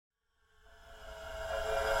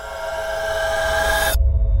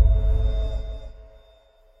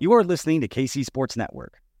You are listening to KC Sports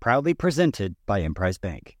Network, proudly presented by Emprise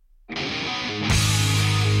Bank.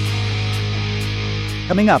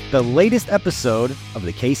 Coming up, the latest episode of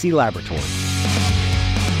the KC Laboratory.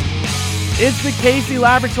 It's the KC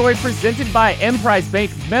Laboratory presented by Emprise Bank,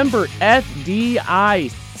 member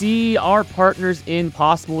FDIC, our partners in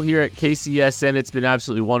Possible here at KCSN. It's been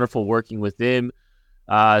absolutely wonderful working with them.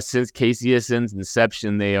 Since KCSN's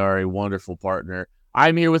inception, they are a wonderful partner.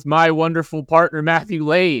 I'm here with my wonderful partner, Matthew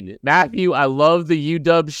Lane. Matthew, I love the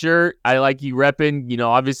UW shirt. I like you repping,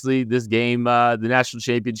 obviously this game, the national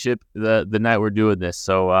championship, the night we're doing this.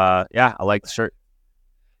 So, I like the shirt.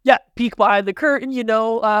 Yeah, peek behind the curtain,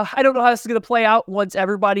 I don't know how this is going to play out once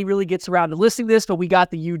everybody really gets around to listening to this, but we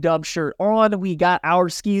got the UW shirt on. We got our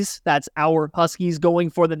skis. That's our Huskies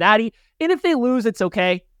going for the Natty. And if they lose, it's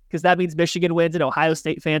okay, because that means Michigan wins and Ohio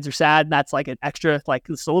State fans are sad. And that's like an extra,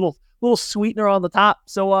 it's a little sweetener on the top.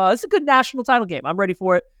 So it's a good national title game. I'm ready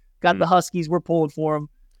for it. Got the Huskies. We're pulling for them.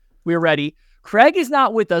 We're ready. Craig is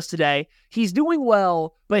not with us today. He's doing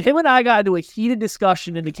well, but him and I got into a heated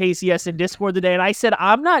discussion in the KCSN Discord today, and I said,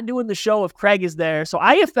 I'm not doing the show if Craig is there. So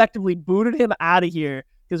I effectively booted him out of here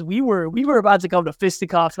because we were about to come to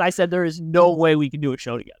fisticuffs, and I said, there is no way we can do a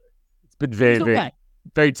show together. It's been very,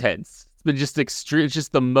 very tense. It's been just extreme. It's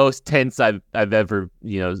just the most tense I've ever,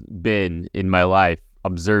 been in my life,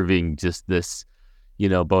 observing just this,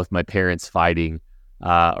 both my parents fighting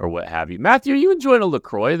or what have you. Matthew, are you enjoying a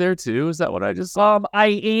LaCroix there too? Is that what I just saw? I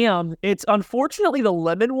am. It's unfortunately the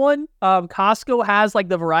lemon one. Costco has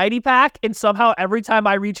the variety pack, and somehow every time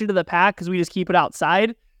I reach into the pack, because we just keep it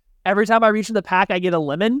outside, every time I reach in the pack, I get a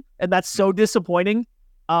lemon, and that's so disappointing.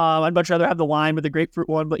 I'd much rather have the lime or the grapefruit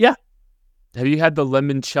one, but yeah. Have you had the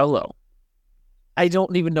limoncello? I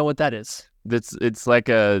don't even know what that is. It's like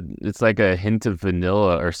a hint of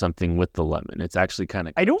vanilla or something with the lemon. It's actually kind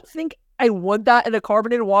of. I don't think I want that in a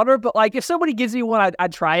carbonated water, but if somebody gives me one,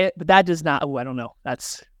 I'd try it. But that does not. Oh, I don't know.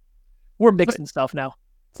 We're mixing stuff now.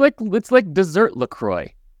 It's like dessert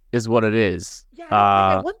LaCroix is what it is. Yeah,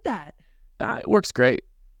 I want that. It works great.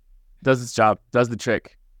 Does its job. Does the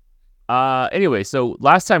trick. Anyway, so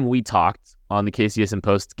last time we talked on the KCSN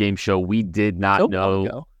post game show, we did not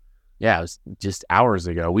know. Yeah, it was just hours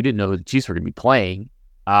ago. We didn't know who the Chiefs were going to be playing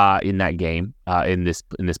in that game, in this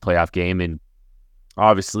playoff game, and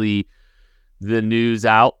obviously the news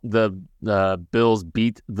out: the Bills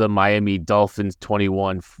beat the Miami Dolphins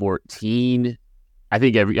 21-14. I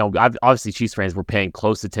think obviously Chiefs fans were paying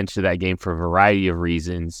close attention to that game for a variety of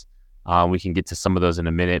reasons. We can get to some of those in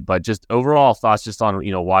a minute, but just overall thoughts just on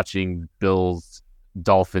watching Bills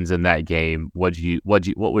Dolphins in that game. What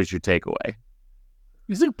was your takeaway?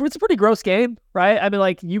 It's a pretty gross game, right? I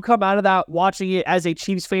mean, you come out of that watching it as a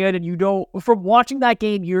Chiefs fan, and from watching that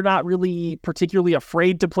game, you're not really particularly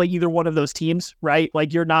afraid to play either one of those teams, right?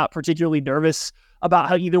 You're not particularly nervous about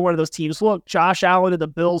how either one of those teams look. Josh Allen and the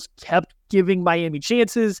Bills kept giving Miami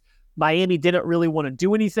chances. Miami didn't really want to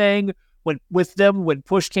do anything. When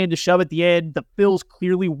push came to shove at the end, the Bills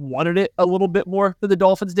clearly wanted it a little bit more than the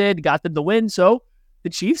Dolphins did, got them the win. So the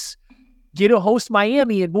Chiefs get to host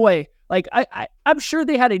Miami, and boy, I'm sure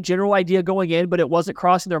they had a general idea going in, but it wasn't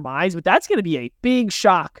crossing their minds. But that's going to be a big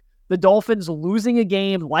shock. The Dolphins losing a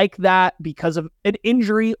game like that because of an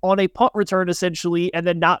injury on a punt return, essentially, and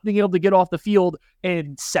then not being able to get off the field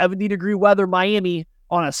in 70-degree weather Miami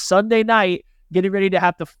on a Sunday night, getting ready to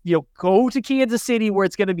have to go to Kansas City where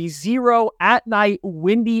it's going to be 0 at night,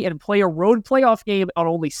 windy, and play a road playoff game on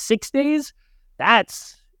only 6 days.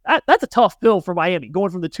 That's a tough pill for Miami,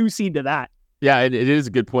 going from the 2 seed to that. Yeah, it is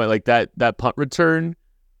a good point. That punt return,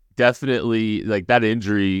 definitely, that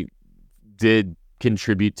injury did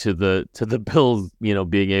contribute to the Bills,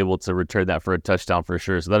 being able to return that for a touchdown for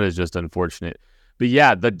sure. So that is just unfortunate. But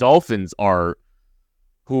yeah, the Dolphins are,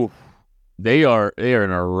 they are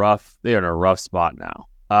in a rough spot now.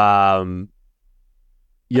 We'll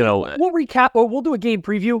recap, or we'll do a game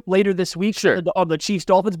preview later this week, sure, on the Chiefs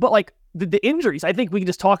Dolphins. But the injuries, I think we can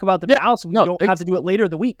just talk about them now, so we don't have to do it later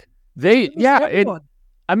in the week.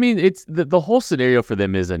 It's the whole scenario for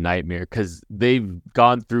them is a nightmare because they've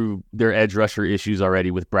gone through their edge rusher issues already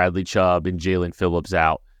with Bradley Chubb and Jalen Phillips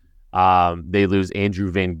out. They lose Andrew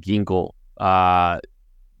Van Ginkel,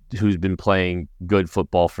 who's been playing good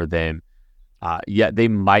football for them. Yet they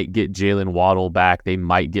might get Jalen Waddle back. They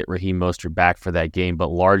might get Raheem Mostert back for that game,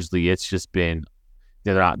 but largely it's just been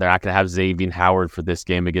they're not going to have Xavier Howard for this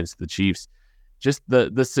game against the Chiefs. Just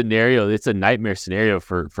the scenario, it's a nightmare scenario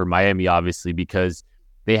for Miami, obviously, because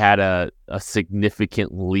they had a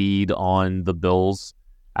significant lead on the Bills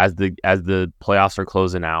as the playoffs are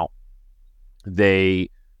closing out. They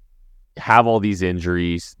have all these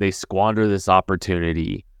injuries. They squander this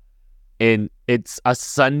opportunity. And it's a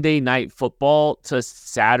Sunday night football to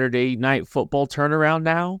Saturday night football turnaround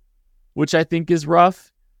now, which I think is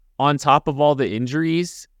rough. On top of all the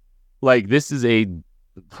injuries, like this is it's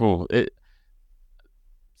going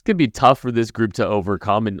to be tough for this group to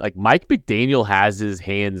overcome. And like Mike McDaniel has his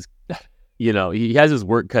hands, he has his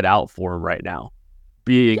work cut out for him right now,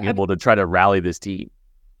 being able to try to rally this team.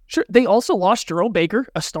 Sure. They also lost Jerome Baker,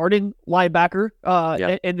 a starting linebacker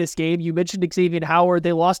in this game. You mentioned Xavier Howard.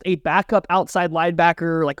 They lost a backup outside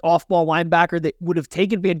linebacker, like off-ball linebacker that would have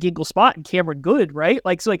taken Van Ginkel's spot and Cameron Good, right?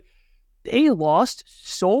 They lost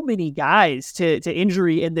so many guys to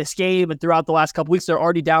injury in this game, and throughout the last couple weeks, they're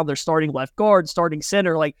already down their starting left guard, starting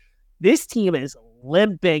center. Like, this team is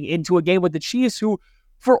limping into a game with the Chiefs, who,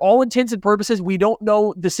 for all intents and purposes, we don't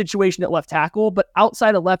know the situation at left tackle, but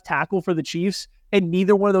outside of left tackle for the Chiefs, and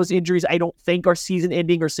neither one of those injuries, I don't think, are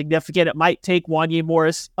season-ending or significant. It might take Wanya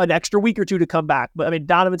Morris an extra week or two to come back. But, I mean,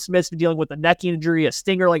 Donovan Smith's been dealing with a neck injury, a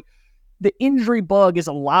stinger. Like, the injury bug is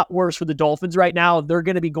a lot worse for the Dolphins right now. They're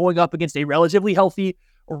going to be going up against a relatively healthy,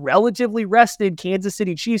 relatively rested Kansas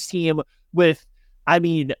City Chiefs team with,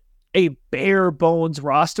 a bare bones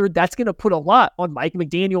roster. That's going to put a lot on Mike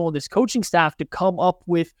McDaniel and this coaching staff to come up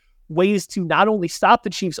with ways to not only stop the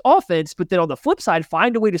Chiefs offense, but then on the flip side,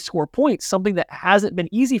 find a way to score points, something that hasn't been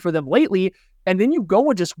easy for them lately. And then you go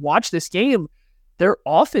and just watch this game. Their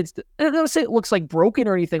offense, I don't say it looks like broken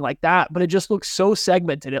or anything like that, but it just looks so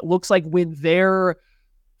segmented. It looks like when their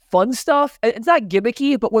fun stuff, it's not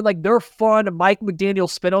gimmicky, but when like their fun Mike McDaniel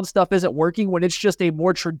spin on stuff isn't working, when it's just a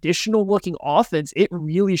more traditional looking offense, it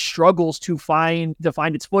really struggles to find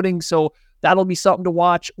its footing. So that'll be something to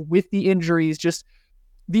watch with the injuries. Just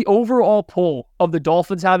the overall pull of the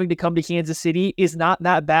Dolphins having to come to Kansas City is not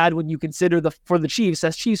that bad when you consider for the Chiefs,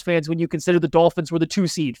 as Chiefs fans, when you consider the Dolphins were the 2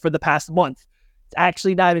 seed for the past month. It's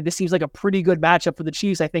actually not. This seems like a pretty good matchup for the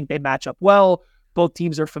Chiefs. I think they match up well. Both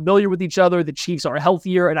teams are familiar with each other. The Chiefs are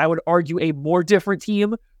healthier, and I would argue a more different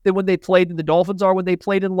team than when they played than the Dolphins are when they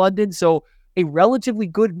played in London. So a relatively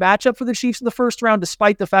good matchup for the Chiefs in the first round,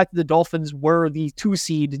 despite the fact that the Dolphins were the 2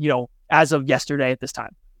 seed, as of yesterday at this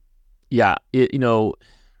time. Yeah,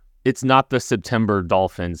 it's not the September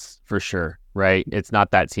Dolphins for sure, right? It's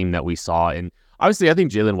not that team that we saw. And obviously, I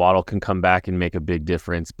think Jalen Waddle can come back and make a big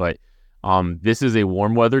difference. But this is a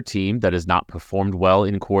warm weather team that has not performed well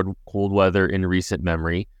in cold weather in recent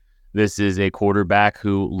memory. This is a quarterback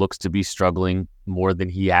who looks to be struggling more than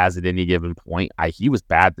he has at any given point. He was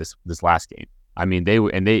bad this last game. I mean, they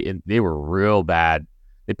were real bad.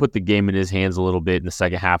 They put the game in his hands a little bit in the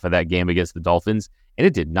second half of that game against the Dolphins, and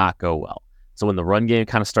it did not go well. So when the run game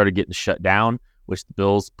kind of started getting shut down, which the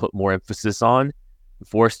Bills put more emphasis on,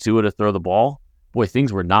 forced Tua to throw the ball, boy,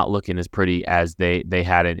 things were not looking as pretty as they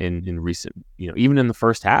had it in recent, even in the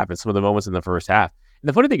first half and some of the moments in the first half. And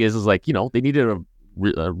the funny thing is like, they needed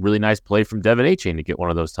a really nice play from Devin Achane to get one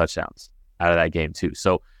of those touchdowns out of that game too.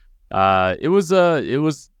 So it was a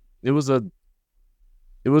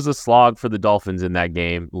slog for the Dolphins in that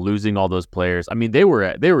game, losing all those players. I mean, they were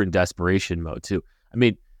in desperation mode too. I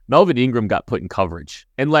mean, Melvin Ingram got put in coverage,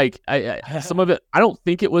 and like some of it, I don't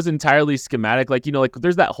think it was entirely schematic. Like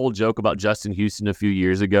there's that whole joke about Justin Houston a few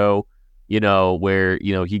years ago, where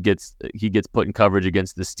he gets put in coverage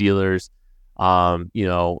against the Steelers,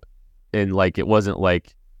 and like it wasn't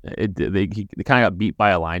like they kind of got beat by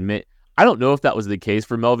alignment. I don't know if that was the case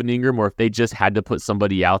for Melvin Ingram or if they just had to put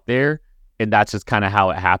somebody out there, and that's just kind of how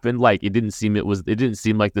it happened. Like it didn't seem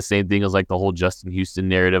like the same thing as like the whole Justin Houston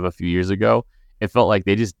narrative a few years ago. It felt like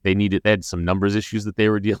they had some numbers issues that they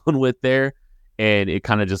were dealing with there, and it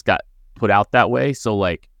kind of just got put out that way. So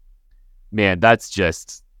like, man, that's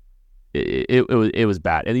just it was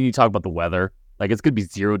bad. And then you talk about the weather, like it's gonna be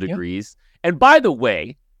 0 degrees. Yeah. And by the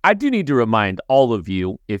way, I do need to remind all of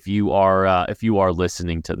you, if you are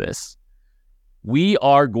listening to this, we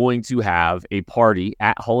are going to have a party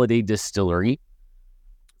at Holiday Distillery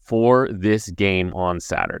for this game on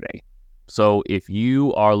Saturday. So if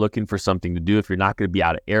you are looking for something to do, if you're not going to be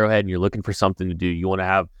out at Arrowhead and you're looking for something to do, you want to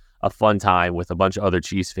have a fun time with a bunch of other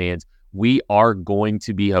Chiefs fans, we are going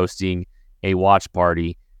to be hosting a watch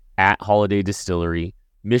party at Holiday Distillery.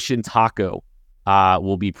 Mission Taco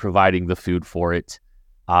will be providing the food for it.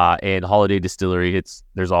 And Holiday Distillery,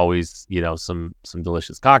 there's always, some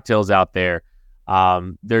delicious cocktails out there.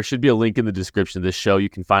 There should be a link in the description of this show. You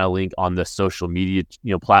can find a link on the social media,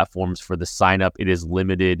 platforms for the sign up. It is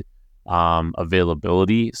limited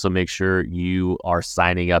availability, so make sure you are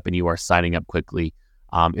signing up and you are signing up quickly.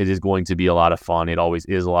 It is going to be a lot of fun. It always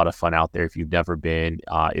is a lot of fun out there if you've never been.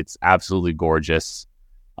 It's absolutely gorgeous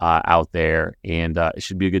out there, and it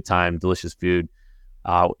should be a good time. Delicious food.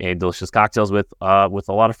 and delicious cocktails with a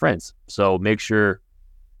lot of friends. So make sure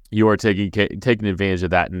you are taking advantage of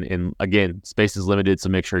that. And again, space is limited, so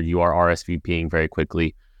make sure you are RSVPing very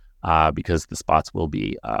quickly because the spots will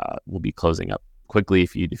be closing up quickly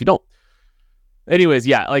if you don't. Anyways,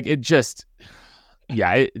 the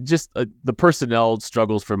personnel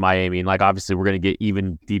struggles for Miami, and like obviously we're going to get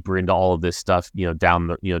even deeper into all of this stuff,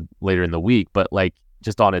 later in the week. But like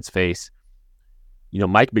just on its face,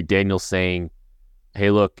 Mike McDaniel's saying,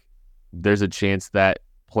 "Hey, look, there's a chance that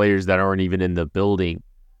players that aren't even in the building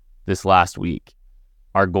this last week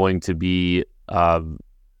are going to be,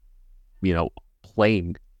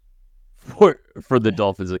 playing for the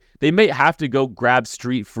Dolphins. They may have to go grab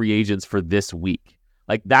street free agents for this week.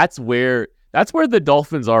 Like that's where the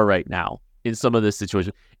Dolphins are right now in some of this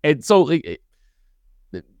situation. And so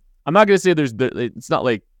I'm not going to say it's not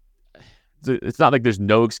like there's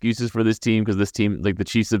no excuses for this team, because this team, like the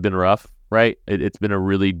Chiefs, have been rough, right? It's been a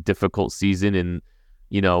really difficult season, and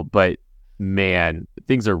but man,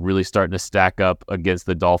 things are really starting to stack up against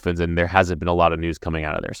the Dolphins, and there hasn't been a lot of news coming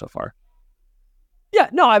out of there so far. Yeah,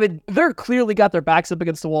 no, I mean, they're clearly got their backs up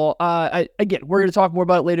against the wall. Again, we're going to talk more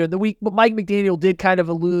about it later in the week, but Mike McDaniel did kind of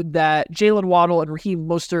allude that Jalen Waddle and Raheem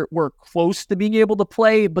Mostert were close to being able to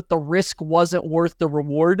play, but the risk wasn't worth the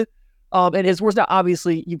reward. And his words, now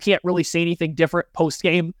obviously you can't really say anything different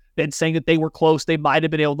post-game than saying that they were close, they might have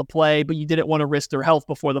been able to play, but you didn't want to risk their health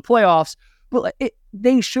before the playoffs. But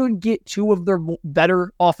they should get two of their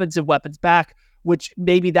better offensive weapons back, which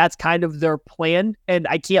maybe that's kind of their plan. And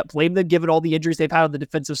I can't blame them given all the injuries they've had on the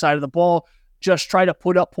defensive side of the ball. Just try to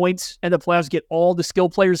put up points in the playoffs, get all the skill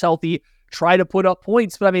players healthy, try to put up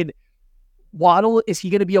points. But I mean, Waddle, is he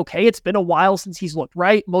going to be okay? It's been a while since he's looked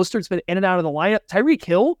right. Mostert's been in and out of the lineup. Tyreek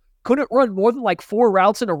Hill couldn't run more than like 4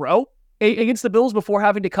 routes in a row against the Bills before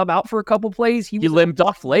having to come out for a couple plays. He limped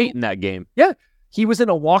off late in that game. Yeah. He was in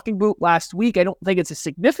a walking boot last week. I don't think it's a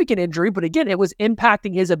significant injury, but again, it was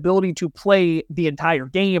impacting his ability to play the entire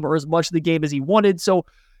game or as much of the game as he wanted. So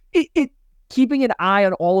keeping an eye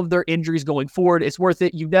on all of their injuries going forward is worth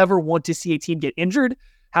it. You never want to see a team get injured.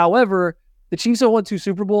 However, the Chiefs have won 2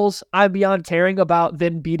 Super Bowls. I'm beyond caring about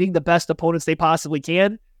them beating the best opponents they possibly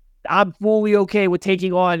can. I'm fully okay with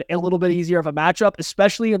taking on a little bit easier of a matchup,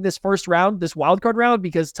 especially in this first round, this wildcard round,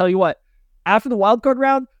 because tell you what, after the wildcard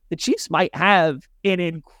round, the Chiefs might have an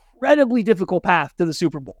incredibly difficult path to the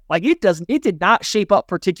Super Bowl. Like it did not shape up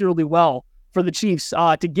particularly well for the Chiefs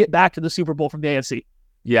to get back to the Super Bowl from the AFC.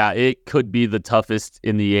 Yeah, it could be the toughest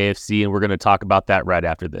in the AFC, and we're going to talk about that right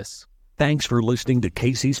after this. Thanks for listening to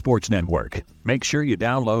KC Sports Network. Make sure you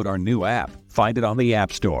download our new app. Find it on the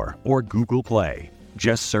App Store or Google Play.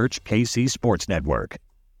 Just search KC Sports Network.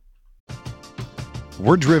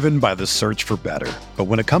 We're driven by the search for better. But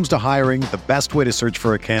when it comes to hiring, the best way to search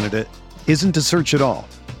for a candidate isn't to search at all.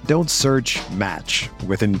 Don't search, match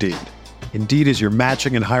with Indeed. Indeed is your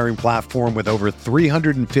matching and hiring platform with over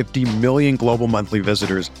 350 million global monthly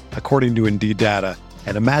visitors, according to Indeed data,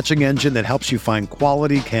 and a matching engine that helps you find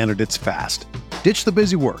quality candidates fast. Ditch the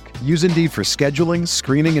busy work. Use Indeed for scheduling,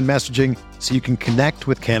 screening, and messaging so you can connect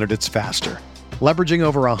with candidates faster. Leveraging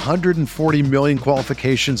over 140 million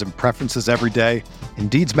qualifications and preferences every day,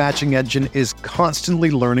 Indeed's matching engine is constantly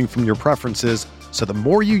learning from your preferences, so the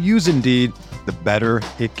more you use Indeed, the better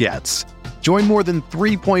it gets. Join more than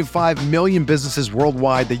 3.5 million businesses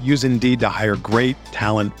worldwide that use Indeed to hire great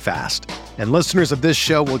talent fast. And listeners of this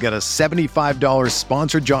show will get a $75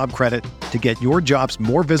 sponsored job credit to get your jobs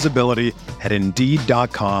more visibility at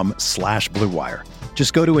Indeed.com/Blue Wire.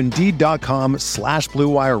 Just go to Indeed.com/Blue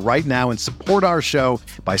Wire right now and support our show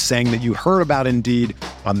by saying that you heard about Indeed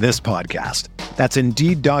on this podcast. That's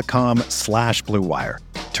Indeed.com/Blue Wire.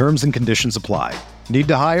 Terms and conditions apply. Need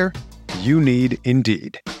to hire? You need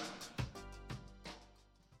Indeed.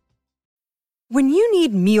 When you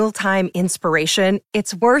need mealtime inspiration,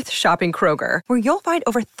 it's worth shopping Kroger, where you'll find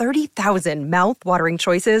over 30,000 mouth-watering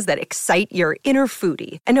choices that excite your inner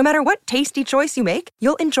foodie. And no matter what tasty choice you make,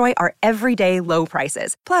 you'll enjoy our everyday low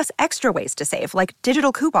prices, plus extra ways to save, like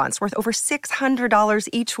digital coupons worth over $600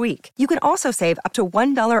 each week. You can also save up to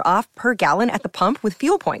 $1 off per gallon at the pump with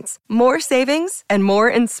fuel points. More savings and more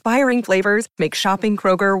inspiring flavors make shopping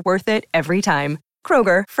Kroger worth it every time.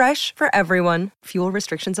 Kroger, fresh for everyone. Fuel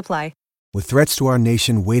restrictions apply. With threats to our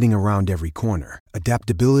nation waiting around every corner,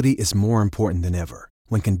 adaptability is more important than ever.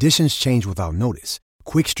 When conditions change without notice,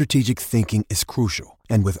 quick strategic thinking is crucial.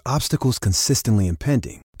 And with obstacles consistently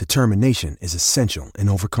impending, determination is essential in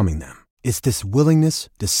overcoming them. It's this willingness,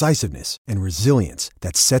 decisiveness, and resilience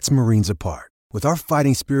that sets Marines apart. With our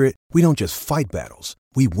fighting spirit, we don't just fight battles,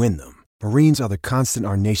 we win them. Marines are the constant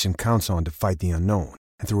our nation counts on to fight the unknown.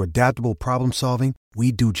 And through adaptable problem solving,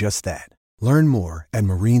 we do just that. Learn more at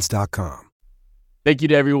marines.com. Thank you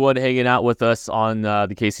to everyone hanging out with us on the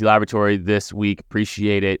KC Laboratory this week.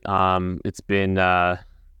 Appreciate it. It's been a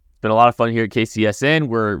lot of fun here at KCSN.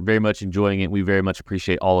 We're very much enjoying it. We very much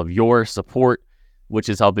appreciate all of your support, which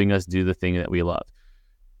is helping us do the thing that we love.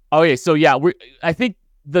 Okay, so yeah, I think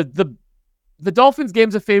the Dolphins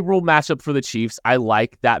game's a favorable matchup for the Chiefs. I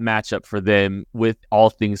like that matchup for them with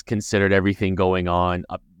all things considered, everything going on.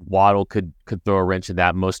 Waddle could throw a wrench in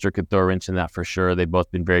that. Mostert could throw a wrench in that for sure. They've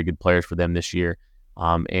both been very good players for them this year.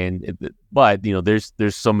 But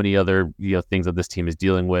there's so many other things that this team is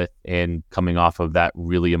dealing with, and coming off of that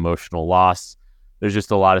really emotional loss, there's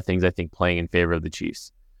just a lot of things I think playing in favor of the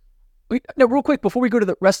Chiefs. Now, real quick, before we go to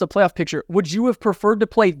the rest of the playoff picture, would you have preferred to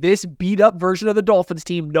play this beat-up version of the Dolphins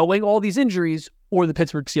team, knowing all these injuries, or the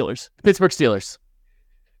Pittsburgh Steelers? Pittsburgh Steelers.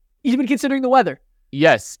 Even considering the weather?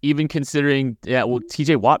 Yes, even considering,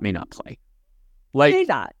 TJ Watt may not play. May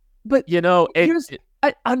not. But,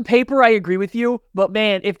 on paper, I agree with you. But,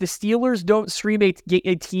 man, if the Steelers don't stream a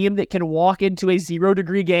team that can walk into a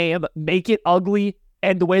 0-degree game, make it ugly,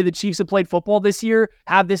 and the way the Chiefs have played football this year,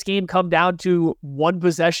 have this game come down to one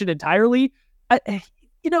possession entirely.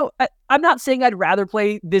 I'm not saying I'd rather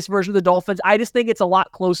play this version of the Dolphins. I just think it's a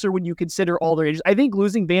lot closer when you consider all their ages. I think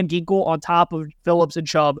losing Van Ginkel on top of Phillips and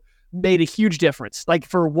Chubb made a huge difference,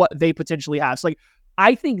 for what they potentially have. So,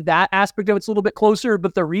 I think that aspect of it's a little bit closer,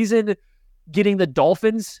 but the reason getting the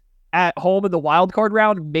Dolphins at home in the wild card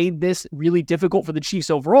round made this really difficult for the Chiefs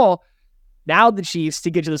overall. Now the Chiefs, to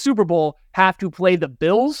get to the Super Bowl, have to play the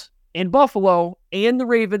Bills in Buffalo and the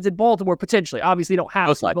Ravens in Baltimore, potentially. Obviously, don't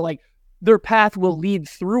have to, but their path will lead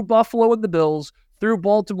through Buffalo and the Bills, through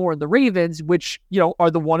Baltimore and the Ravens, which, are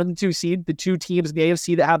the 1 and the 2 seed, the two teams in the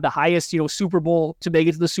AFC that have the highest, Super Bowl to make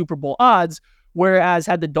it to the Super Bowl odds. Whereas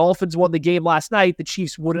had the Dolphins won the game last night, the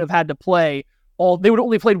Chiefs wouldn't have had to play they would have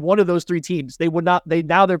only played one of those 3 teams. They would not,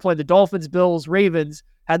 now they're playing the Dolphins, Bills, Ravens.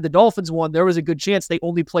 Had the Dolphins won, there was a good chance they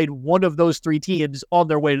only played one of those 3 teams on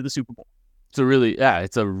their way to the Super Bowl. It's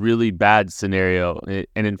a really bad scenario.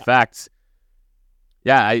 And in fact,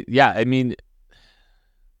 they might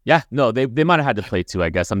have had to play 2, I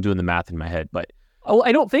guess. I'm doing the math in my head, but. Oh,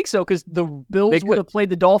 I don't think so, because the Bills would have played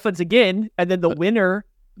the Dolphins again, and then the winner,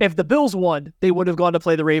 if the Bills won, they would have gone to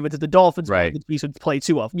play the Ravens. If the Dolphins won, the Chiefs would play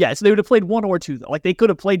 2 of them. Yeah, so they would have played 1 or 2, though. They could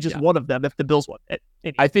have played just one of them if the Bills won.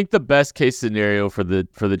 Anyway. I think the best case scenario for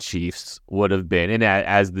the Chiefs would have been, and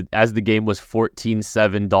as the game was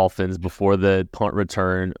 14-7 Dolphins before the punt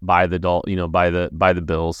return by the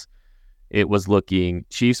Bills, it was looking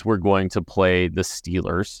Chiefs were going to play the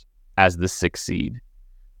Steelers as the 6th seed.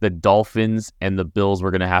 The Dolphins and the Bills were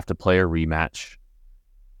going to have to play a rematch.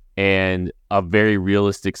 And a very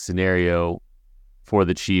realistic scenario for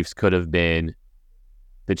the Chiefs could have been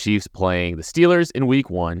the Chiefs playing the Steelers in week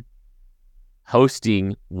 1,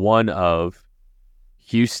 hosting one of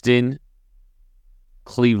Houston,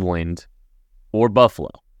 Cleveland, or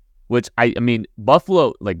Buffalo. Which,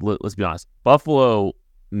 Buffalo, let's be honest, Buffalo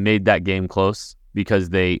made that game close because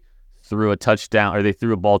they threw a touchdown, or they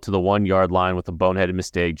threw a ball to the 1-yard line with a boneheaded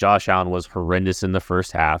mistake. Josh Allen was horrendous in the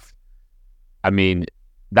first half.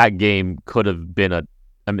 That game could have been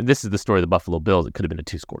this is the story of the Buffalo Bills. It could have been a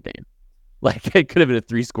 2-score game. It could have been a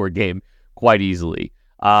 3-score game quite easily.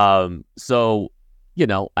 I don't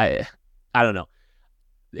know.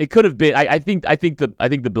 It could have been. I think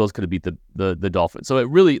the Bills could have beat the Dolphins. So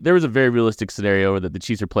there was a very realistic scenario that the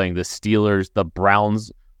Chiefs are playing the Steelers, the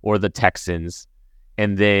Browns, or the Texans,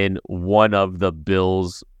 and then one of the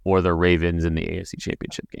Bills or the Ravens in the AFC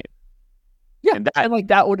Championship game. Yeah, that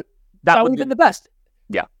would have been the best.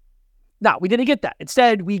 Yeah. No, we didn't get that.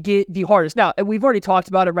 Instead, we get the hardest. Now, and we've already talked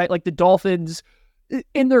about it, right? The Dolphins,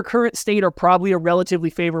 in their current state, are probably a relatively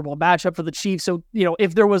favorable matchup for the Chiefs. So,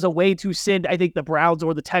 if there was a way to send, I think, the Browns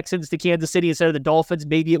or the Texans to Kansas City instead of the Dolphins,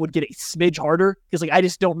 maybe it would get a smidge harder. Because, I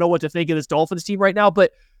just don't know what to think of this Dolphins team right now.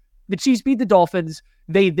 But the Chiefs beat the Dolphins.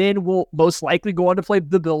 They then will most likely go on to play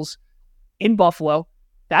the Bills in Buffalo.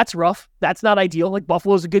 That's rough. That's not ideal.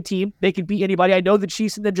 Buffalo's a good team. They can beat anybody. I know the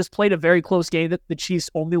Chiefs and then just played a very close game that the Chiefs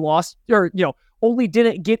only lost, or, only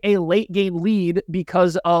didn't get a late game lead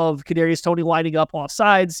because of Kadarius Toney lining up off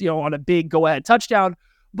sides, on a big go-ahead touchdown.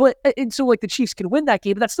 But, and so the Chiefs can win that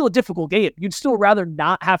game, but that's still a difficult game. You'd still rather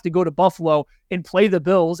not have to go to Buffalo and play the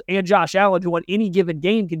Bills and Josh Allen, who on any given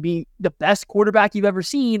game can be the best quarterback you've ever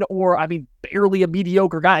seen, or, barely a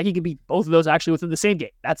mediocre guy. He can be both of those actually within the same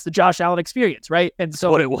game. That's the Josh Allen experience, right? And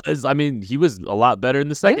so what it was. He was a lot better in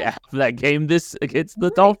the second half of that game against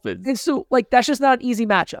the Dolphins. And so, that's just not an easy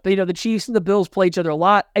matchup. The Chiefs and the Bills play each other a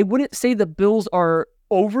lot. I wouldn't say the Bills are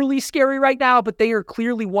overly scary right now, but they are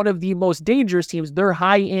clearly one of the most dangerous teams. Their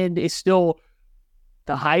high end is still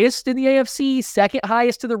the highest in the AFC, second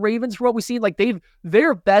highest to the Ravens for what we've seen. Like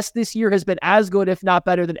their best this year has been as good, if not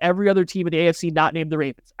better, than every other team in the AFC not named the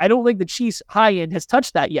Ravens. I don't think the Chiefs high end has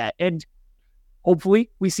touched that yet. And hopefully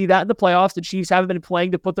we see that in the playoffs. The Chiefs haven't been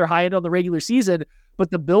playing to put their high end on the regular season, but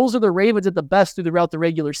the Bills or the Ravens at the best throughout the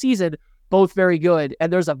regular season, both very good.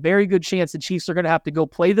 And there's a very good chance the Chiefs are going to have to go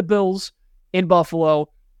play the Bills in Buffalo.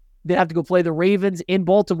 They have to go play the Ravens in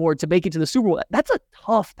Baltimore to make it to the Super Bowl. That's a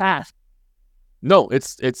tough path. No,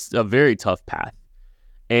 it's a very tough path.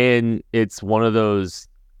 And it's one of those,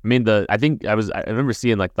 I remember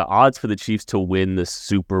seeing like the odds for the Chiefs to win the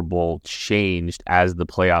Super Bowl changed as the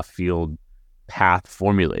playoff field path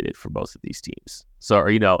formulated for both of these teams. So,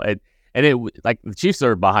 the Chiefs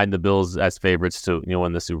are behind the Bills as favorites to,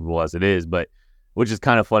 win the Super Bowl as it is, but which is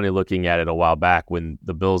kind of funny looking at it a while back when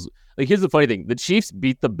the Bills, here's the funny thing. The Chiefs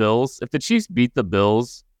beat the Bills. If the Chiefs beat the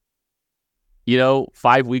Bills,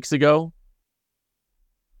 5 weeks ago,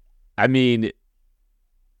 I don't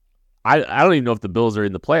even know if the Bills are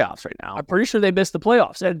in the playoffs right now. I'm pretty sure they missed the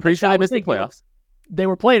playoffs. And pretty sure they missed the playoffs. They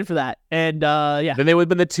were playing for that. And yeah. Then they would have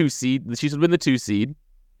been the 2 seed. The Chiefs would have been the 2 seed.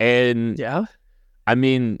 And yeah.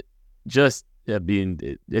 It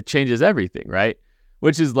changes everything, right?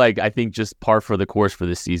 Which is I think just par for the course for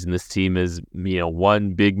this season. This team is,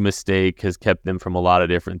 one big mistake has kept them from a lot of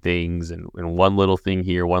different things. And one little thing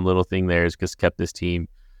here, one little thing there has just kept this team,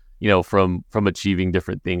 from achieving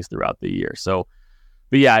different things throughout the year. So,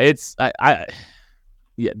 but yeah, I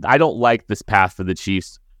don't like this path for the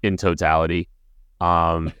Chiefs in totality,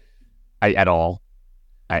 at all.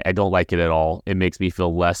 I don't like it at all. It makes me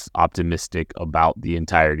feel less optimistic about the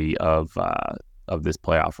entirety of this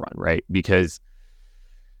playoff run, right? Because,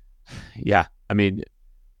 yeah,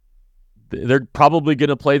 they're probably going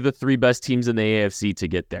to play the 3 best teams in the AFC to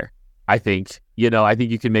get there. I think you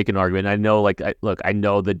can make an argument. I know, I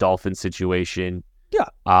know the Dolphins situation. Yeah.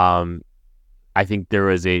 I think there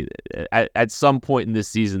was at some point in this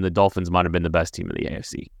season, the Dolphins might have been the best team in the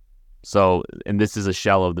AFC. So, and this is a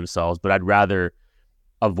shell of themselves, but I'd rather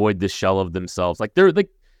avoid this shell of themselves. They're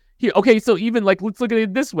here. Okay, so even let's look at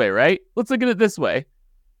it this way, right? Let's look at it this way.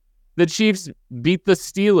 The Chiefs beat the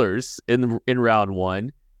Steelers in round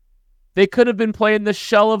 1. They could have been playing the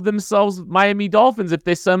shell of themselves, Miami Dolphins, if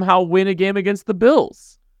they somehow win a game against the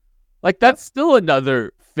Bills. That's still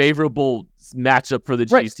another favorable matchup for the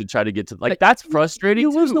Chiefs to try to get to. That's frustrating.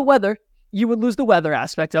 You lose the weather. You would lose the weather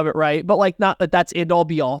aspect of it, right? But not that that's end all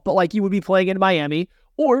be all. But you would be playing in Miami.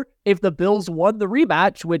 Or if the Bills won the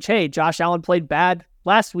rematch, which, hey, Josh Allen played bad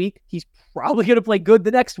last week, he's probably going to play good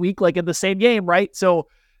the next week, in the same game, right? So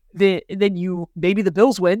then maybe the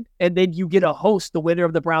Bills win, and then you get a host, the winner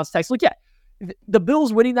of the Browns-Texans. The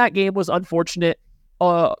Bills winning that game was unfortunate,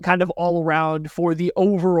 kind of all around for the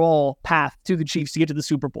overall path to the Chiefs to get to the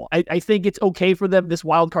Super Bowl. I think it's okay for them this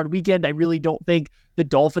wild card weekend. I really don't think the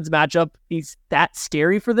Dolphins matchup is that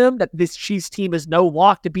scary for them, that this Chiefs team is no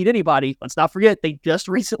lock to beat anybody. Let's not forget, they just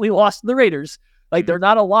recently lost to the Raiders. They're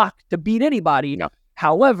not a lock to beat anybody. No.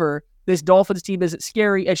 However, this Dolphins team isn't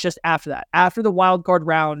scary. It's just after that. After the wild card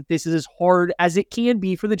round, this is as hard as it can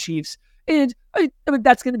be for the Chiefs. And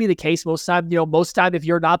that's going to be the case most time. Most time, if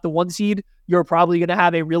you're not the 1 seed, you're probably going to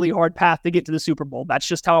have a really hard path to get to the Super Bowl. That's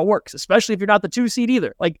just how it works, especially if you're not the 2 seed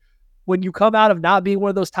either. When you come out of not being one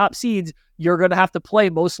of those top seeds, you're going to have to play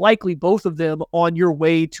most likely both of them on your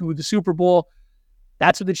way to the Super Bowl.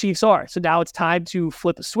 That's what the Chiefs are. So now it's time to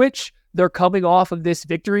flip a switch. They're coming off of this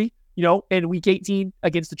victory, in week 18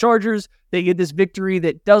 against the Chargers. They get this victory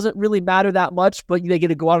that doesn't really matter that much, but they get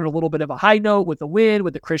to go out on a little bit of a high note with a win,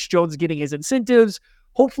 with the Chris Jones getting his incentives.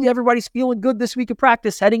 Hopefully everybody's feeling good this week of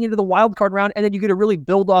practice heading into the wild card round, and then you get to really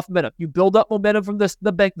build off momentum. You build up momentum from the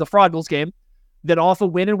Froggles game, then off a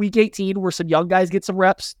win in week 18 where some young guys get some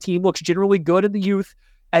reps, team looks generally good in the youth,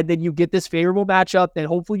 and then you get this favorable matchup, and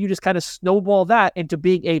hopefully you just kind of snowball that into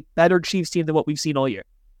being a better Chiefs team than what we've seen all year.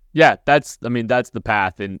 Yeah, that's the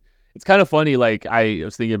path. And it's kind of funny, I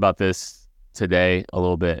was thinking about this today a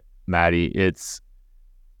little bit, Maddie. It's,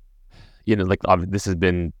 this has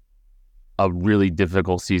been a really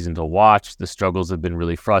difficult season to watch. The struggles have been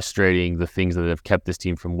really frustrating. The things that have kept this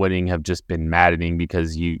team from winning have just been maddening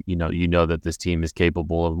because you know that this team is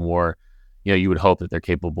capable of more. You would hope that they're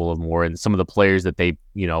capable of more. And some of the players that they,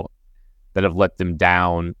 that have let them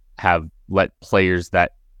down have let players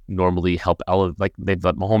that normally help elevate, they've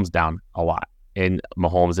let Mahomes down a lot. And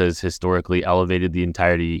Mahomes has historically elevated the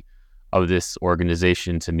entirety of this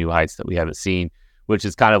organization to new heights that we haven't seen, which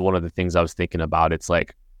is kind of one of the things I was thinking about. It's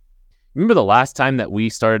remember the last time that we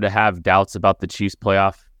started to have doubts about the Chiefs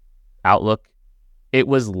playoff outlook? it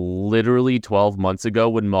was literally 12 months ago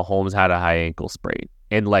when Mahomes had a high ankle sprain.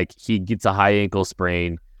 And like he gets a high ankle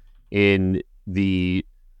sprain in the,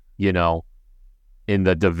 in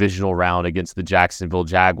the divisional round against the Jacksonville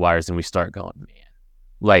Jaguars. And we start going, man,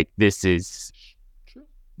 like this is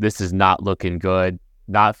not looking good.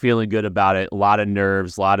 Not feeling good about it. A lot of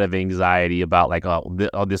nerves, a lot of anxiety about like,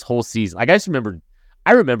 this whole season. Like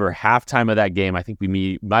I remember halftime of that game. I think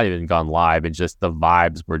we might have even gone live and just the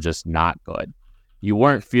vibes were just not good. You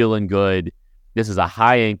weren't feeling good. This is a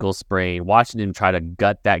high ankle sprain. Watching him try to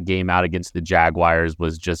gut that game out against the Jaguars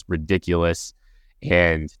was just ridiculous.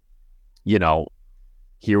 And,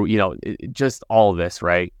 just all this,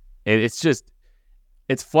 right? And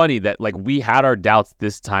it's funny that like we had our doubts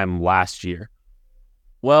this time last year.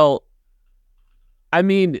 Well, I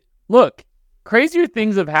mean, look, crazier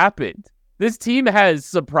things have happened. This team has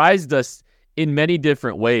surprised us in many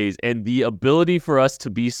different ways, and the ability for us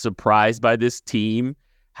to be surprised by this team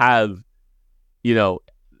has the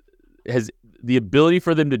ability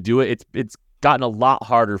for them to do it. It's gotten a lot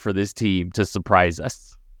harder for this team to surprise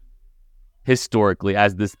us historically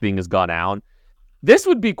as this thing has gone on. This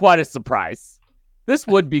would be quite a surprise.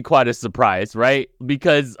 Right?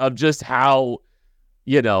 Because of just how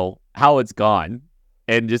it's gone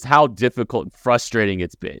and just how difficult and frustrating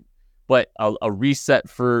it's been. But a reset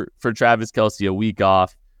for Travis Kelce, a week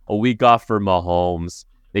off for Mahomes.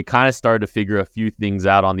 They kind of started to figure a few things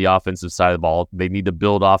out on the offensive side of the ball. They need to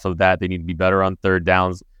build off of that. They need to be better on third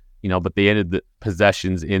downs, but they ended the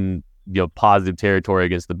possessions in positive territory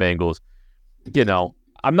against the Bengals.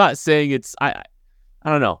 I'm not saying it's I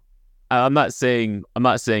don't know. I'm not saying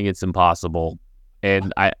it's impossible.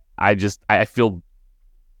 And I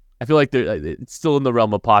feel like it's still in the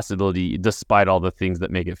realm of possibility, despite all the things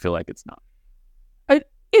that make it feel like it's not.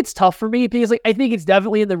 It's tough for me because I think it's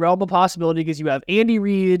definitely in the realm of possibility because you have Andy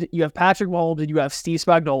Reid, you have Patrick Mahomes, and you have Steve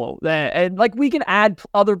Spagnuolo. And we can add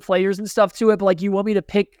other players and stuff to it, but you want me to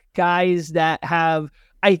pick guys that have,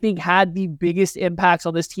 I think, had the biggest impacts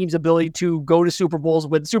on this team's ability to go to Super Bowls,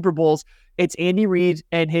 win Super Bowls. It's Andy Reid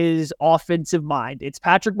and his offensive mind. It's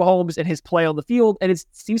Patrick Mahomes and his play on the field, and it's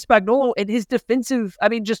Steve Spagnuolo and his defensive. I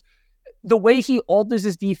mean, just the way he alters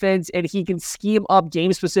his defense and he can scheme up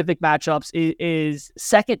game-specific matchups is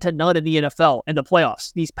second to none in the NFL and the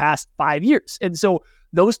playoffs these past 5 years. And so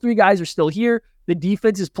those three guys are still here. The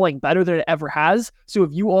defense is playing better than it ever has. So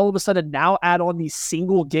if you all of a sudden now add on these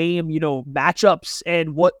single game, matchups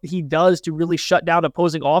and what he does to really shut down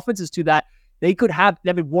opposing offenses to that, they could have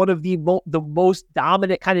one of the most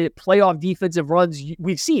dominant kind of playoff defensive runs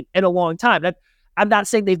we've seen in a long time. I'm not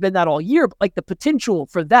saying they've been that all year, but the potential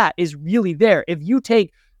for that is really there. If you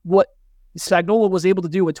take what Spagnuolo was able to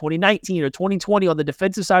do in 2019 or 2020 on the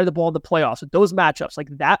defensive side of the ball in the playoffs, with those matchups,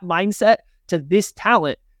 that mindset to this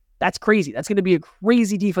talent, that's crazy. That's going to be a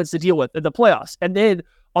crazy defense to deal with in the playoffs. And then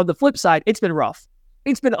on the flip side, it's been rough.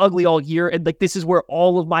 It's been ugly all year. And this is where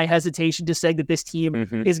all of my hesitation to saying that this team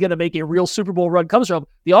is going to make a real Super Bowl run comes from.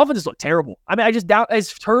 The offenses look terrible. I mean, I just doubt,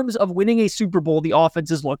 as terms of winning a Super Bowl, the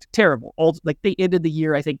offenses looked terrible. They ended the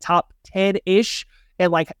year, I think, top 10-ish,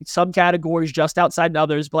 and some categories just outside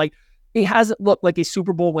others. But it hasn't looked like a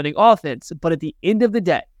Super Bowl winning offense. But at the end of the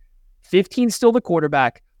day, 15's still the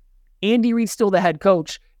quarterback. Andy Reid's still the head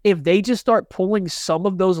coach. If they just start pulling some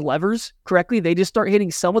of those levers correctly, they just start hitting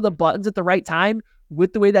some of the buttons at the right time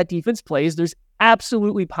with the way that defense plays, there's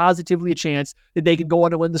absolutely positively a chance that they can go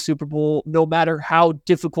on to win the Super Bowl, no matter how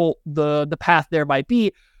difficult the path there might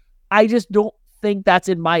be. I just don't think that's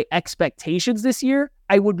in my expectations this year.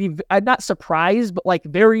 I'm not surprised, but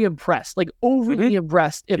very impressed, overly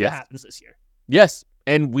impressed if it happens this year. Yes.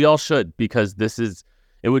 And we all should, because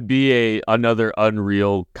it would be another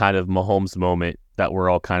unreal kind of Mahomes moment that we're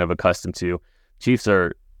all kind of accustomed to. Chiefs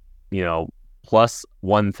are, plus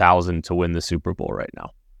 1,000 to win the Super Bowl right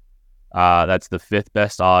now. That's the fifth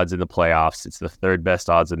best odds in the playoffs. It's the third best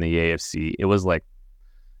odds in the AFC. It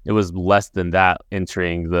was less than that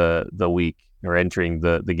entering the week or entering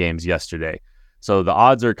the games yesterday. So the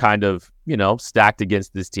odds are kind of, stacked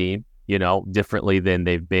against this team, differently than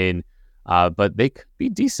they've been. But they could be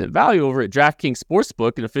decent value over at DraftKings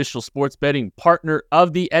Sportsbook, an official sports betting partner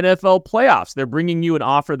of the NFL playoffs. They're bringing you an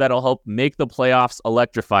offer that'll help make the playoffs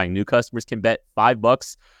electrifying. New customers can bet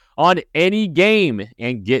 $5 on any game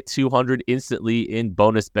and get $200 instantly in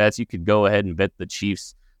bonus bets. You could go ahead and bet the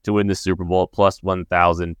Chiefs to win the Super Bowl plus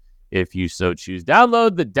 1,000 if you so choose.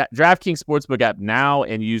 Download the DraftKings Sportsbook app now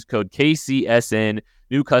and use code KCSN.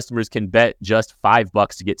 New customers can bet just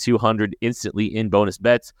 $5 to get $200 instantly in bonus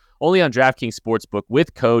bets. Only on DraftKings Sportsbook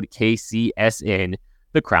with code KCSN.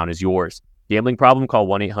 The crown is yours. Gambling problem? Call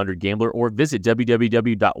 1-800-GAMBLER or visit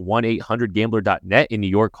www.1800gambler.net. In New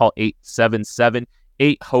York, call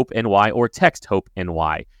 877-8-HOPE-NY or text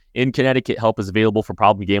HOPE-NY. In Connecticut, help is available for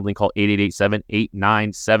problem gambling. Call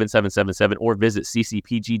 888-789-7777 or visit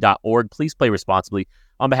ccpg.org. Please play responsibly.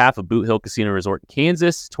 On behalf of Boot Hill Casino Resort in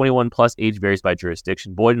Kansas, 21 plus, age varies by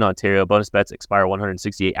jurisdiction. Void in Ontario. Bonus bets expire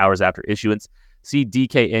 168 hours after issuance. See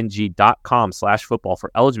dkng.com/football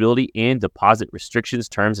for eligibility and deposit restrictions,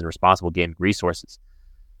 terms, and responsible gaming resources.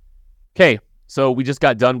 Okay, so we just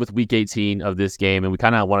got done with week 18 of this game, and we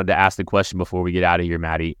kind of wanted to ask the question before we get out of here,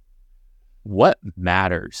 Maddie. What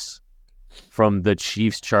matters from the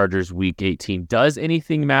Chiefs-Chargers week 18? Does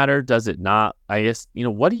anything matter? Does it not? I guess,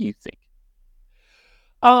 what do you think?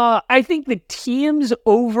 I think the team's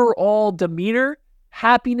overall demeanor,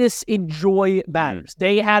 happiness, and joy matters.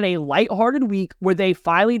 They had a lighthearted week where they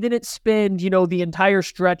finally didn't spend, the entire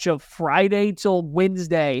stretch of Friday till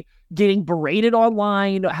Wednesday getting berated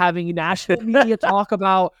online, having national media talk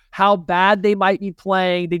about how bad they might be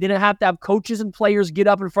playing. They didn't have to have coaches and players get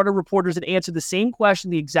up in front of reporters and answer the same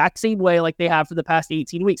question the exact same way like they have for the past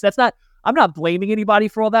 18 weeks. I'm not blaming anybody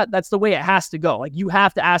for all that. That's the way it has to go. Like, you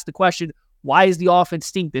have to ask the question, why is the offense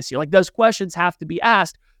stink this year? Like, those questions have to be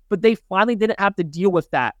asked, but they finally didn't have to deal with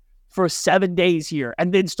that for 7 days here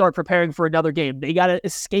and then start preparing for another game. They got to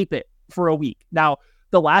escape it for a week. Now,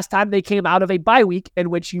 the last time they came out of a bye week in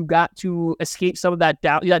which you got to escape some of that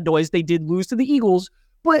noise, they did lose to the Eagles,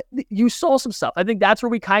 but you saw some stuff. I think that's where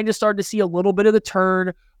we kind of started to see a little bit of the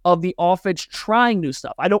turn of the offense trying new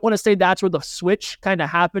stuff. I don't want to say that's where the switch kind of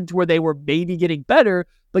happened to where they were maybe getting better,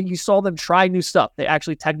 but you saw them try new stuff. They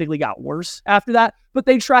actually technically got worse after that, but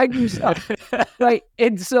they tried new stuff, right?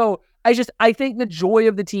 And so I think the joy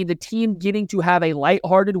of the team getting to have a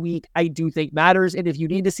lighthearted week, I do think matters. And if you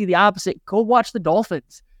need to see the opposite, go watch the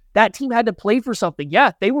Dolphins. That team had to play for something.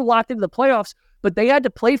 Yeah, they were locked into the playoffs, but they had to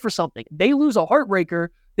play for something. They lose a heartbreaker.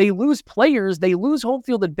 They lose players. They lose home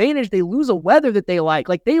field advantage. They lose a weather that they like.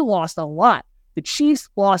 Like, they lost a lot. The Chiefs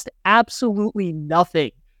lost absolutely nothing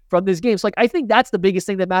from this game. So, I think that's the biggest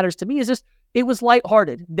thing that matters to me is just, it was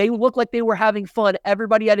lighthearted. They looked like they were having fun.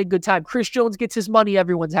 Everybody had a good time. Chris Jones gets his money.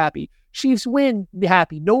 Everyone's happy. Chiefs win.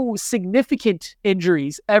 Happy. No significant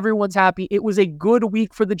injuries. Everyone's happy. It was a good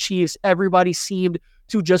week for the Chiefs. Everybody seemed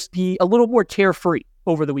to just be a little more carefree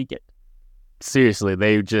over the weekend. Seriously,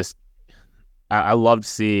 I loved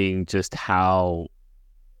seeing just how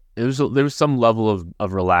there was some level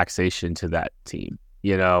of relaxation to that team.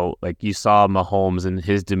 Like, you saw Mahomes and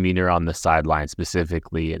his demeanor on the sideline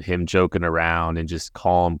specifically, and him joking around and just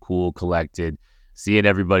calm, cool, collected, seeing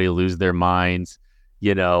everybody lose their minds,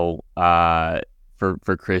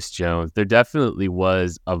 for Chris Jones. There definitely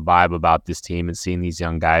was a vibe about this team, and seeing these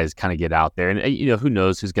young guys kind of get out there. And, who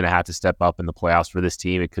knows who's going to have to step up in the playoffs for this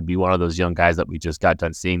team. It could be one of those young guys that we just got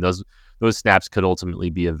done seeing. Those snaps could ultimately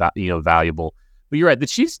be, valuable. But you're right. The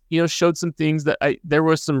Chiefs, showed some things that there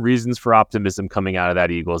were some reasons for optimism coming out of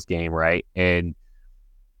that Eagles game, right? And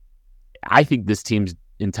I think this team's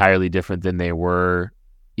entirely different than they were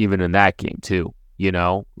even in that game too.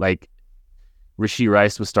 Like, Rashee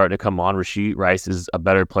Rice was starting to come on. Rashee Rice is a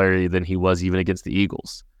better player than he was even against the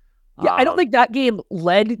Eagles. Yeah, I don't think that game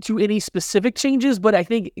led to any specific changes, but I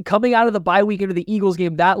think coming out of the bye week into the Eagles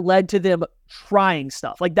game, that led to them trying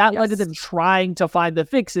stuff. Like, that led to them trying to find the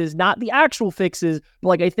fixes, not the actual fixes,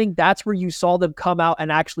 but I think that's where you saw them come out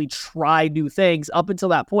and actually try new things. Up until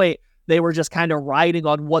that point, they were just kind of riding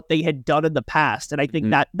on what they had done in the past. And I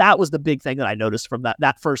think that was the big thing that I noticed from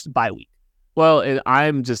that first bye week. Well, and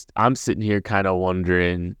I'm sitting here kind of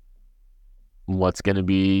wondering what's going to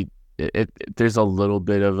be. There's a little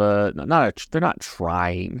bit of they're not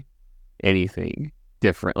trying anything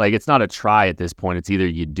different. Like, it's not a try at this point. It's either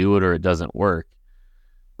you do it or it doesn't work.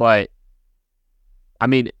 But, I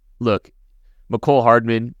mean, look, Mecole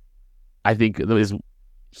Hardman, I think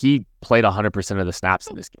he played 100% of the snaps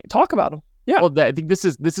in this game. Talk about him. Yeah. Well, I think this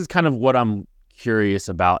is kind of what I'm curious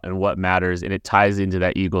about and what matters, and it ties into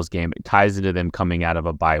that Eagles game. It ties into them coming out of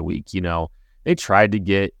a bye week. They tried to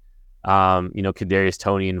get Kadarius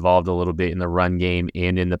Toney involved a little bit in the run game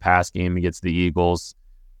and in the pass game against the Eagles.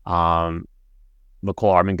 Mecole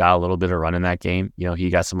Hardman got a little bit of run in that game. He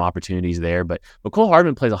got some opportunities there, but Mecole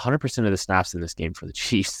Hardman plays 100% of the snaps in this game for the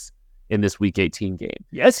Chiefs in this Week 18 game.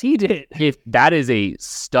 Yes, he did. If that is a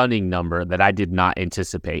stunning number that I did not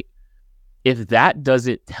anticipate. If that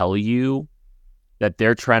doesn't tell you that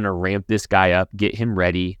they're trying to ramp this guy up, get him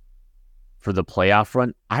ready for the playoff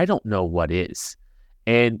run, I don't know what is.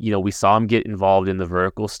 And, we saw him get involved in the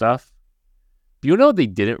vertical stuff. But they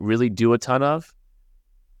didn't really do a ton of?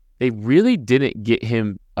 they really didn't get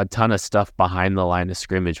him a ton of stuff behind the line of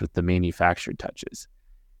scrimmage with the manufactured touches.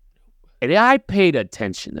 And I paid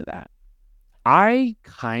attention to that. I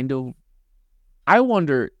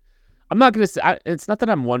wonder, I'm not going to say, it's not that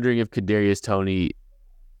I'm wondering if Kadarius Toney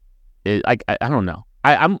is, I don't know.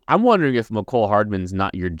 I'm wondering if Mecole Hardman's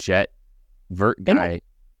not your jet vert guy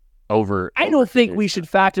I don't think we should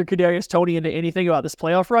factor Kadarius Toney into anything about this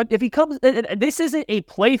playoff run. If he comes, and this isn't a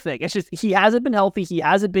play thing. It's just he hasn't been healthy. He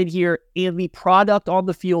hasn't been here, and the product on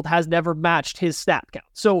the field has never matched his snap count.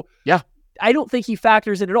 So yeah, I don't think he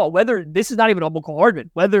factors in at all. Whether this is not even on Mecole Hardman,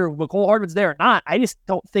 whether Mecole Hardman's there or not, I just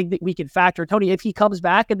don't think that we can factor Toney. If he comes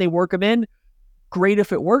back and they work him in, great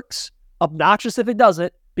if it works. Obnoxious if it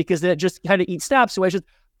doesn't, because then it just kind of eats snaps. So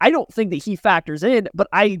I don't think that he factors in, but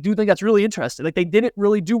I do think that's really interesting. Like, they didn't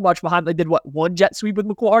really do much behind. They did one jet sweep with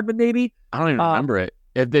Mecole Hardman, maybe. I don't even remember it.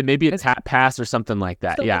 If they maybe a tap pass or something like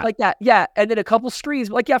that. Something like that. Yeah. And then a couple screens.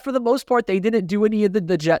 Like, yeah, for the most part, they didn't do any of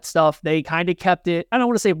the jet stuff. They kind of kept it, I don't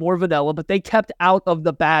want to say more vanilla, but they kept out of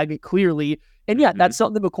the bag clearly. And yeah, that's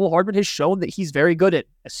something that Mecole Hardman has shown that he's very good at,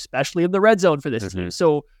 especially in the red zone for this team.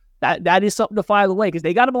 So that is something to file away, because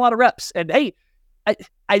they got him a lot of reps. And hey,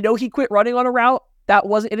 I know he quit running on a route. That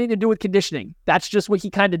wasn't anything to do with conditioning. That's just what he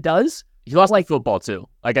kind of does. He lost like football too.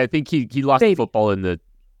 Like, I think he lost the football in the.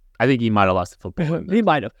 I think he might have lost the football. He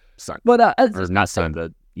might have. Sun, but or not Sun,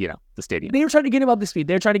 the stadium. They were trying to get him up to speed.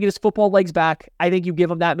 They're trying to get his football legs back. I think you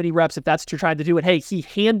give him that many reps if that's what you're trying to do. And hey, he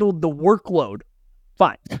handled the workload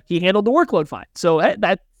fine. So hey,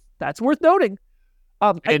 that's worth noting.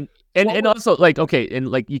 And also, like, okay, and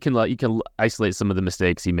like you can isolate some of the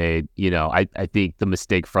mistakes he made. I think the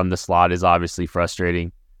mistake from the slot is obviously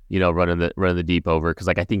frustrating. Running the deep over, because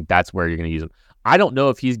like I think that's where you're going to use him. I don't know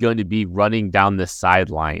if he's going to be running down the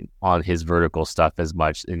sideline on his vertical stuff as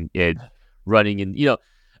much and running, and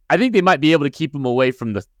I think they might be able to keep him away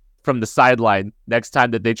from the sideline next time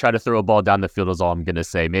that they try to throw a ball down the field. Is all I'm going to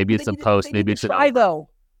say. Maybe it's a post. Maybe it's try though.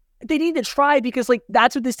 They need to try, because like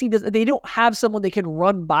that's what this team does. They don't have someone that can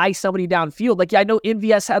run by somebody downfield. Like, yeah, I know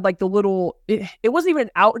MVS had like the little. It wasn't even an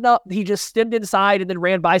out and up. He just stemmed inside and then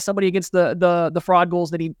ran by somebody against the fraud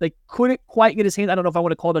goals that he like couldn't quite get his hands. I don't know if I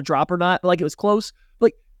want to call it a drop or not. But like, it was close.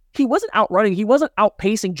 Like, he wasn't outrunning. He wasn't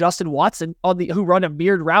outpacing Justin Watson who run a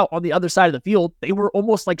mirrored route on the other side of the field. They were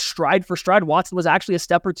almost like stride for stride. Watson was actually a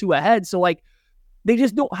step or two ahead. So like, they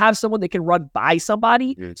just don't have someone that can run by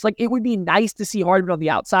somebody. It's like, it would be nice to see Hardman on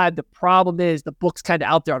the outside. The problem is the book's kind of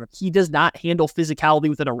out there on him. He does not handle physicality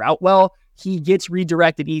within a route well. He gets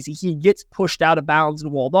redirected easy. He gets pushed out of bounds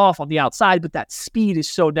and walled off on the outside, but that speed is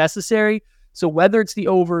so necessary. So whether it's the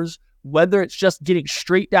overs, whether it's just getting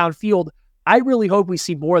straight downfield, I really hope we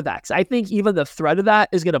see more of that, because I think even the threat of that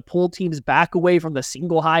is going to pull teams back away from the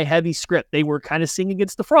single high heavy script they were kind of seeing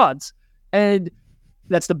against the frauds. And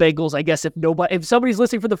that's the Bengals. I guess if somebody's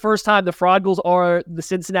listening for the first time, the fraud goals are the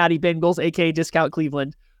Cincinnati Bengals, aka Discount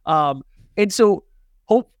Cleveland. And so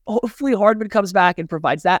hopefully Hardman comes back and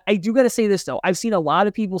provides that. I do got to say this though. I've seen a lot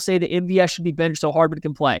of people say that MVS should be benched so Hardman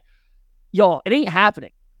can play. Y'all, it ain't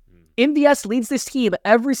happening. MVS leads this team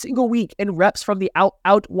every single week in reps from the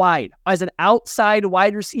out wide. As an outside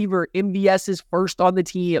wide receiver, MVS is first on the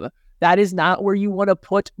team. That is not where you want to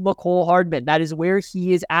put Mecole Hardman. That is where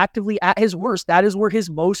he is actively at his worst. That is where his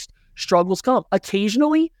most struggles come.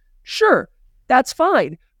 Occasionally, sure, that's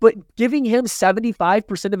fine. But giving him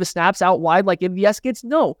 75% of his snaps out wide like MVS gets,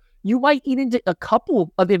 no. You might eat into a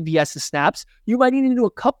couple of MVS's snaps. You might eat into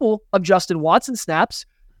a couple of Justin Watson snaps.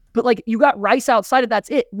 But like, you got Rice outside and that's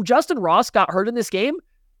it. Justin Ross got hurt in this game.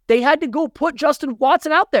 They had to go put Justin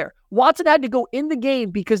Watson out there. Watson had to go in the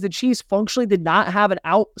game because the Chiefs functionally did not have an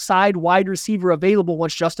outside wide receiver available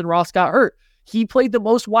once Justin Ross got hurt. He played the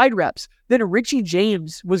most wide reps. Then Richie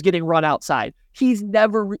James was getting run outside. He's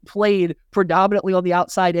never played predominantly on the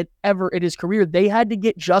outside ever in his career. They had to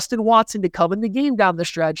get Justin Watson to come in the game down the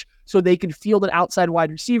stretch so they can field an outside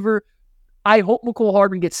wide receiver. I hope Mecole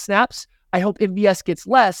Hardman gets snaps. I hope MVS gets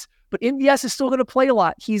less. But MVS is still going to play a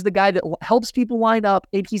lot. He's the guy that helps people line up,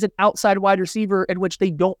 and he's an outside wide receiver in which they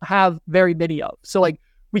don't have very many of. So, like,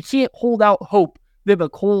 we can't hold out hope that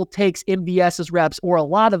Mecole takes MVS's reps, or a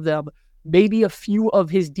lot of them, maybe a few of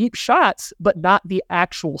his deep shots, but not the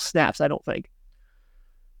actual snaps, I don't think.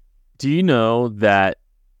 Do you know that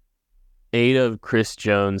 8 of Chris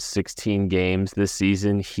Jones' 16 games this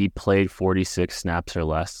season, he played 46 snaps or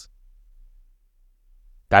less?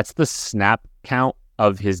 That's the snap count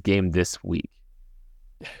of his game this week.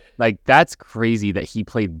 Like, that's crazy that he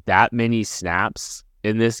played that many snaps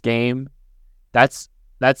in this game. That's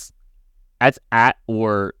at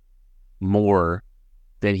or more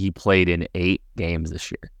than he played in 8 games this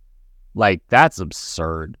year. Like, that's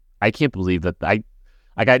absurd. I can't believe that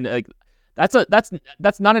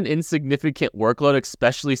that's not an insignificant workload,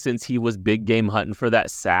 especially since he was big game hunting for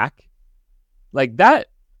that sack. Like that's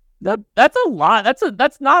a lot. That's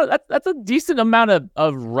a decent amount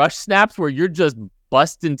of rush snaps where you're just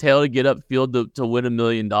busting tail to get upfield to win $1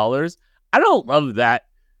 million. I don't love that.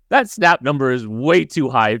 That snap number is way too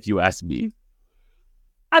high if you ask me.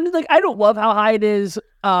 I mean, like, I don't love how high it is,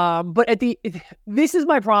 but this is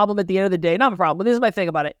my problem at the end of the day. Not my problem, but this is my thing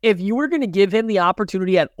about it. If you were going to give him the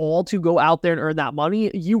opportunity at all to go out there and earn that money,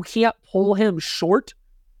 you can't pull him short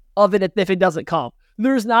of it if it doesn't come.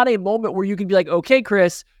 There's not a moment where you can be like, okay,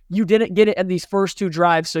 Chris, you didn't get it in these first 2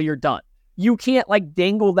 drives, so you're done. You can't like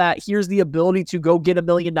dangle that. Here's the ability to go get $1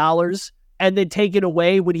 million and then take it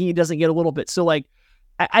away when he doesn't get a little bit. So like,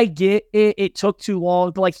 I get it. It took too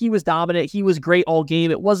long, but like he was dominant. He was great all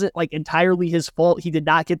game. It wasn't like entirely his fault. He did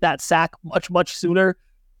not get that sack much sooner.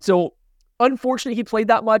 So unfortunately, he played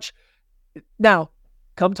that much. Now,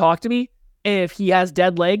 come talk to me if he has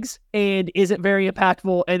dead legs and isn't very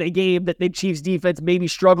impactful in a game that the Chiefs defense maybe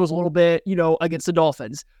struggles a little bit, against the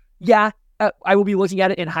Dolphins. Yeah, I will be looking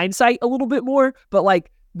at it in hindsight a little bit more, but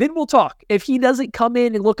like, then we'll talk. If he doesn't come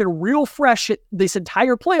in and looking real fresh at this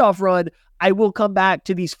entire playoff run, I will come back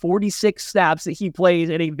to these 46 snaps that he plays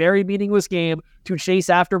in a very meaningless game to chase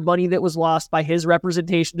after money that was lost by his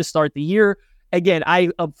representation to start the year. Again, I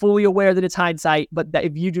am fully aware that it's hindsight, but that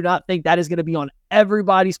if you do not think that is going to be on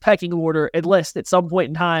everybody's pecking order and list at some point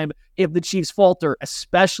in time, if the Chiefs falter,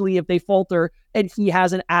 especially if they falter and he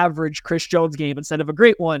has an average Chris Jones game instead of a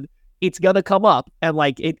great one, it's going to come up and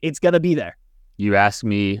like it's going to be there. You ask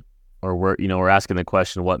me, or we're asking the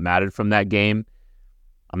question, what mattered from that game?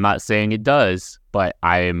 I'm not saying it does, but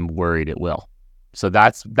I am worried it will. So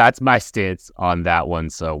that's my stance on that one.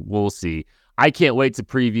 So we'll see. I can't wait to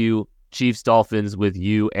preview Chiefs Dolphins with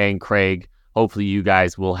you and Craig. Hopefully you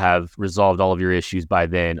guys will have resolved all of your issues by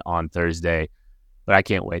then on Thursday. But I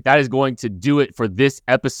can't wait. That is going to do it for this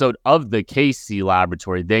episode of the KC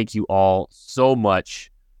Laboratory. Thank you all so much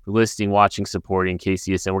for listening, watching, supporting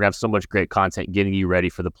KCSN. We're going to have so much great content getting you ready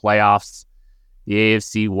for the playoffs. The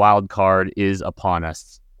AFC wild card is upon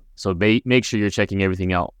us. So make sure you're checking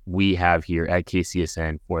everything out we have here at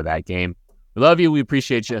KCSN for that game. We love you. We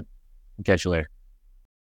appreciate you. We'll catch you later.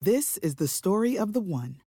 This is the story of the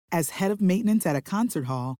one. As head of maintenance at a concert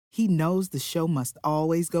hall, he knows the show must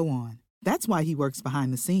always go on. That's why he works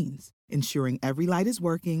behind the scenes, ensuring every light is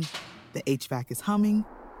working, the HVAC is humming,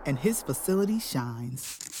 and his facility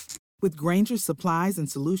shines. With Grainger's supplies and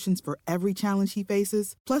solutions for every challenge he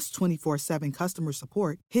faces, plus 24/7 customer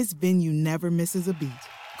support, his venue never misses a beat.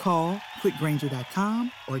 Call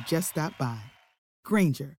quickgrainger.com or just stop by.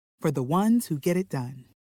 Grainger, for the ones who get it done.